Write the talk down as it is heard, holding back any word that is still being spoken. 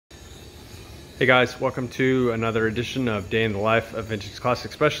Hey guys, welcome to another edition of Day in the Life of Vintage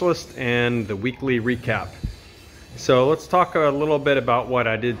Classic Specialist and the weekly recap. So let's talk a little bit about what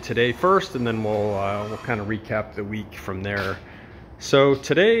I did today first, and then we'll kind of recap the week from there. So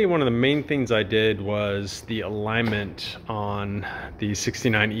today, one of the main things I did was the alignment on the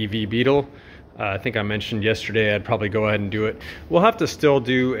 69 EV Beetle. I think I mentioned yesterday I'd probably go ahead and do it. We'll have to still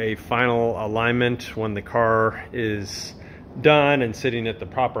do a final alignment when the car is done and sitting at the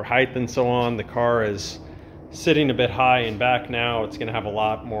proper height and so on. The car is sitting a bit high and back now. It's going to have a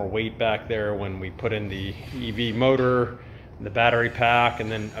lot more weight back there when we put in the EV motor, the battery pack,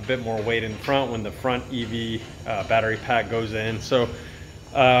 and then a bit more weight in front when the front EV battery pack goes in. So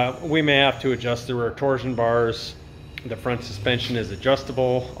we may have to adjust the rear torsion bars. The front suspension is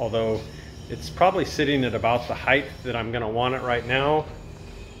adjustable, although it's probably sitting at about the height that I'm going to want it right now.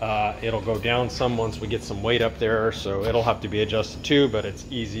 It'll go down some once we get some weight up there, so it'll have to be adjusted too, but it's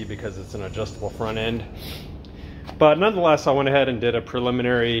easy because it's an adjustable front end. But nonetheless, I went ahead and did a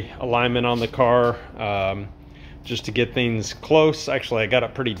preliminary alignment on the car just to get things close. Actually, I got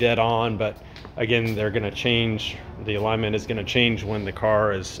it pretty dead on, but again, they're going to change. The alignment is going to change when the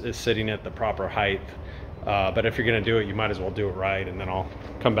car is sitting at the proper height. But if you're going to do it, you might as well do it right, and then I'll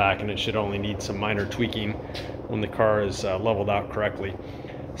come back and it should only need some minor tweaking when the car is leveled out correctly.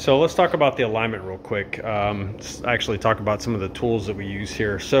 So let's talk about the alignment real quick. Let's actually talk about some of the tools that we use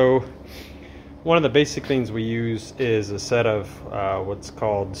here. So one of the basic things we use is a set of what's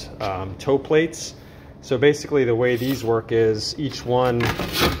called toe plates. So basically the way these work is each one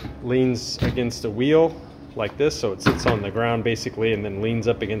leans against a wheel like this, so it sits on the ground basically and then leans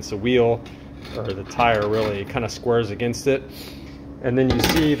up against the wheel, or the tire really kind of squares against it. And then you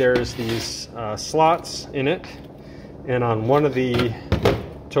see there's these slots in it, and on one of the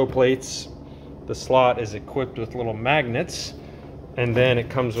toe plates the slot is equipped with little magnets, and then it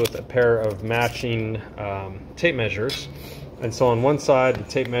comes with a pair of matching tape measures. And so on one side the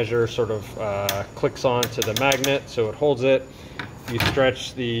tape measure sort of clicks onto the magnet, so it holds it. You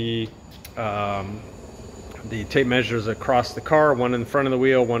stretch the tape measures across the car, one in front of the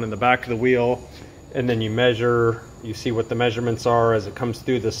wheel, one in the back of the wheel, and then you measure. You see what the measurements are as it comes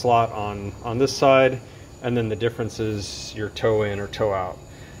through the slot on this side, and then the difference is your toe in or toe out.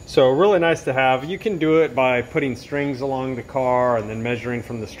 So really nice to have. You can do it by putting strings along the car and then measuring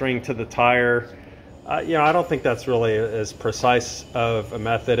from the string to the tire. You know, I don't think that's really as precise of a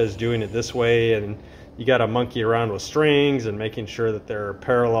method as doing it this way, and you got to monkey around with strings and making sure that they're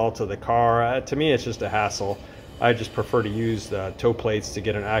parallel to the car. To me, it's just a hassle. I just prefer to use the toe plates to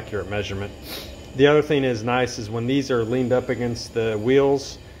get an accurate measurement. The other thing is nice is when these are leaned up against the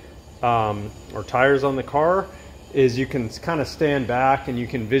wheels or tires on the car, is you can kind of stand back and you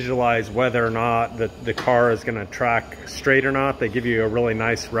can visualize whether or not the car is going to track straight or not. They give you a really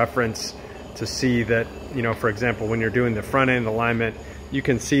nice reference to see that, you know, for example, when you're doing the front end alignment, you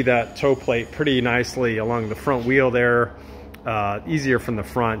can see that toe plate pretty nicely along the front wheel there, easier from the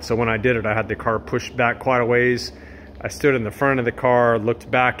front. So when I did it, I had the car pushed back quite a ways. I stood in the front of the car,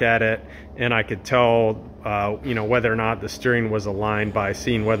 looked back at it, and I could tell, you know, whether or not the steering was aligned by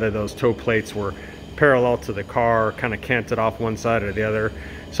seeing whether those toe plates were parallel to the car, kind of canted off one side or the other.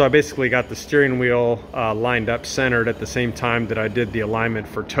 So I basically got the steering wheel lined up centered at the same time that I did the alignment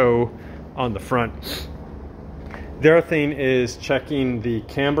for toe on the front. The other thing is checking the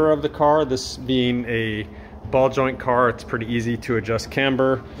camber of the car. This being a ball joint car, it's pretty easy to adjust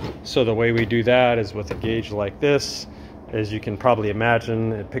camber. So the way we do that is with a gauge like this. As you can probably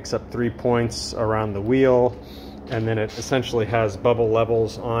imagine, it picks up 3 points around the wheel, and then it essentially has bubble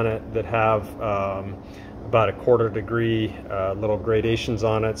levels on it that have about a 1/4 degree little gradations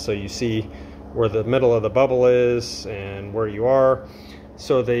on it, so you see where the middle of the bubble is and where you are.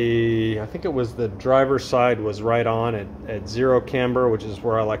 So I think it was the driver's side was right on at 0 camber, which is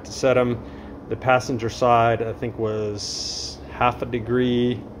where I like to set them. The passenger side I think was 1/2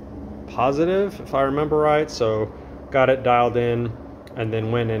 degree positive, if I remember right. So got it dialed in, and then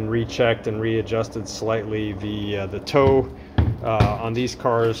went and rechecked and readjusted slightly the toe on these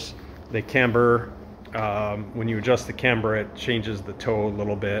cars. The camber, when you adjust the camber, it changes the toe a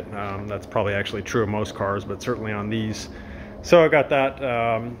little bit. That's probably actually true of most cars, but certainly on these. So I got that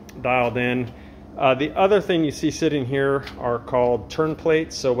dialed in. The other thing you see sitting here are called turn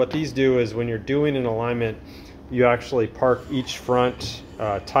plates. So what these do is when you're doing an alignment, you actually park each front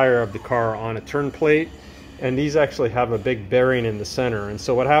tire of the car on a turn plate, and these actually have a big bearing in the center. And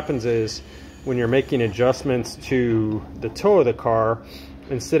so what happens is when you're making adjustments to the toe of the car,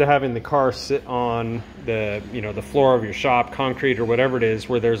 instead of having the car sit on the floor of your shop, concrete or whatever it is,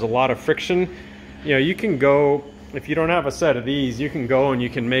 where there's a lot of friction, you can go if you don't have a set of these, you can go and you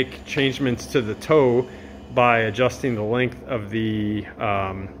can make changements to the toe by adjusting the length of the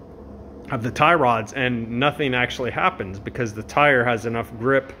tie rods, and nothing actually happens because the tire has enough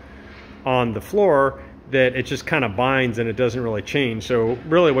grip on the floor that it just kind of binds and it doesn't really change. So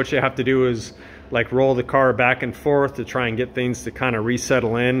really what you have to do is like roll the car back and forth to try and get things to kind of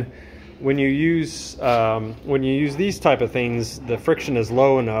resettle in. When you use these type of things, the friction is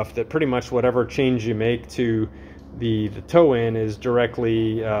low enough that pretty much whatever change you make to the toe in is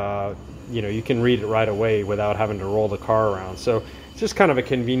directly, you know, you can read it right away without having to roll the car around. So it's just kind of a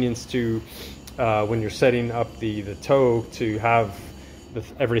convenience to when you're setting up the toe to have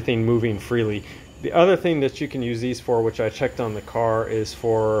everything moving freely. The other thing that you can use these for, which I checked on the car, is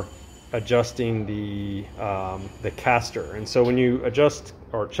for adjusting the caster. And so when you adjust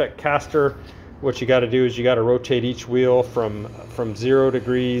or check caster, what you got to do is you got to rotate each wheel from 0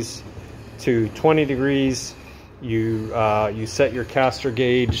 degrees to 20 degrees. You set your caster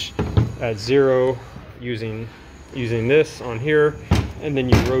gauge at 0 using this on here, and then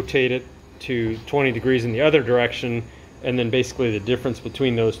you rotate it to 20 degrees in the other direction, and then basically the difference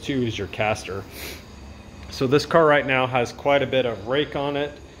between those two is your caster. So this car right now has quite a bit of rake on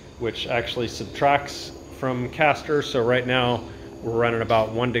it, which actually subtracts from caster. So right now we're running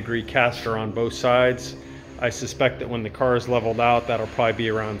about 1 degree caster on both sides. I suspect that when the car is leveled out, that'll probably be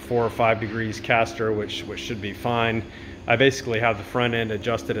around 4 or 5 degrees caster, which should be fine. I basically have the front end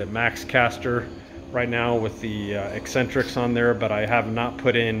adjusted at max caster right now with the eccentrics on there, but I have not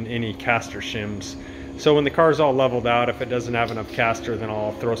put in any caster shims. So when the car is all leveled out, if it doesn't have enough caster, then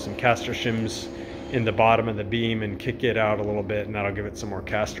I'll throw some caster shims in the bottom of the beam and kick it out a little bit, and that'll give it some more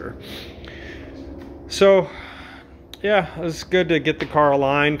caster. So yeah, it was good to get the car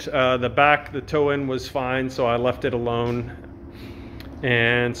aligned. The toe end was fine, so I left it alone.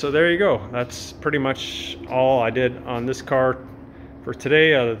 And so there you go. That's pretty much all I did on this car for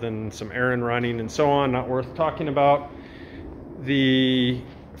today, other than some errand running and so on, not worth talking about. The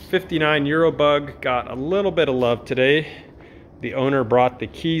 59 Eurobug got a little bit of love today. The owner brought the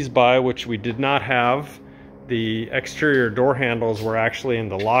keys by, which we did not have. The exterior door handles were actually in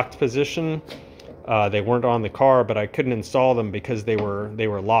the locked position. They weren't on the car, but I couldn't install them because they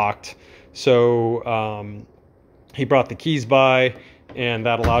were locked. So he brought the keys by, and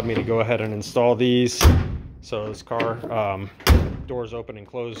that allowed me to go ahead and install these. So this car, doors open and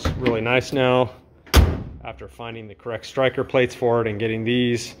close really nice now after finding the correct striker plates for it and getting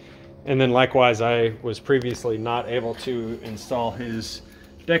these. And then likewise, I was previously not able to install his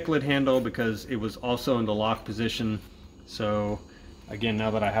deck lid handle because it was also in the lock position. So again,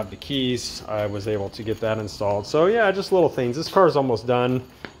 now that I have the keys, I was able to get that installed. So yeah, just little things. This car is almost done.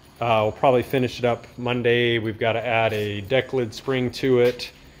 We'll probably finish it up Monday. We've got to add a deck lid spring to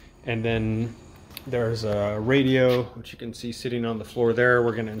it. And then there's a radio, which you can see sitting on the floor there.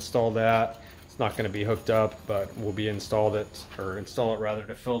 We're going to install that. It's not going to be hooked up, but we'll be install it rather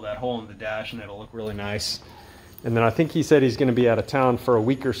to fill that hole in the dash, and it'll look really nice. And then I think he said he's going to be out of town for a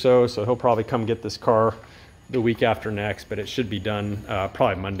week or so, so he'll probably come get this car the week after next, but it should be done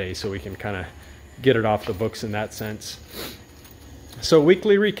probably Monday, so we can kind of get it off the books in that sense. So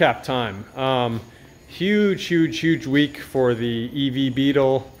weekly recap time. Huge week for the EV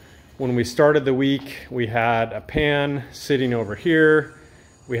Beetle. When we started the week, we had a pan sitting over here.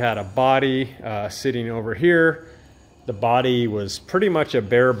 We had a body sitting over here. The body was pretty much a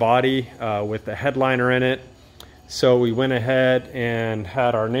bare body with a headliner in it. So we went ahead and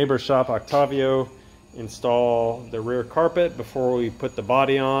had our neighbor shop, Octavio, install the rear carpet before we put the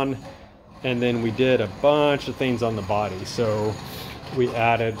body on. And then we did a bunch of things on the body. So we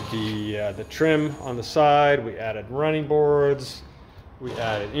added the trim on the side. We added running boards. We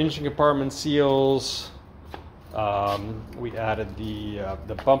added engine compartment seals. We added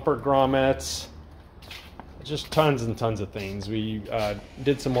the bumper grommets. Just tons and tons of things. We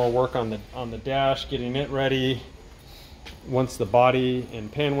did some more work on the dash, getting it ready. Once the body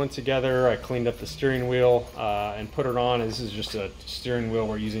and pan went together, I cleaned up the steering wheel and put it on. This is just a steering wheel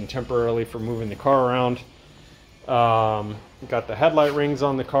we're using temporarily for moving the car around. Got the headlight rings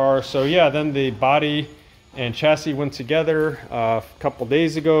on the car. So yeah, then the body and chassis went together a couple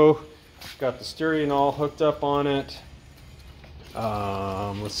days ago. Got the steering all hooked up on it.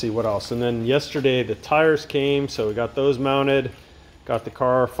 Let's see what else. And then yesterday the tires came, so we got those mounted. Got the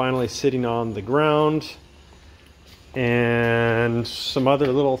car finally sitting on the ground. And some other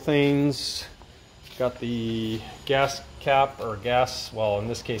little things. Got the gas cap, or gas, well in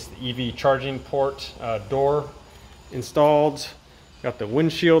this case the EV charging port door installed. Got the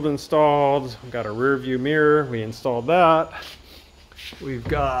windshield installed. We've got a rear view mirror. We installed that. We've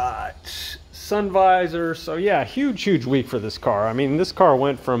got sun visor. So yeah, huge week for this car. I mean, this car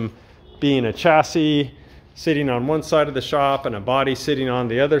went from being a chassis sitting on one side of the shop and a body sitting on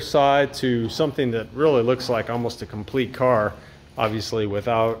the other side to something that really looks like almost a complete car. Obviously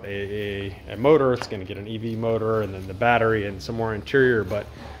without a motor. It's going to get an EV motor and then the battery and some more interior, but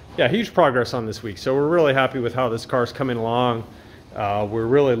yeah, huge progress on this week. So we're really happy with how this car's coming along. We're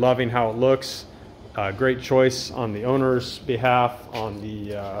really loving how it looks. Great choice on the owner's behalf on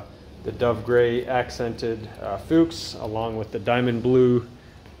the Dove Gray accented Fuchs along with the diamond blue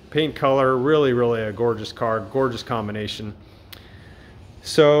paint color. Really a gorgeous car, gorgeous combination.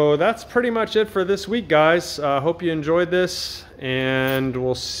 So that's pretty much it for this week, guys. Hope you enjoyed this, and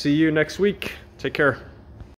we'll see you next week. Take care.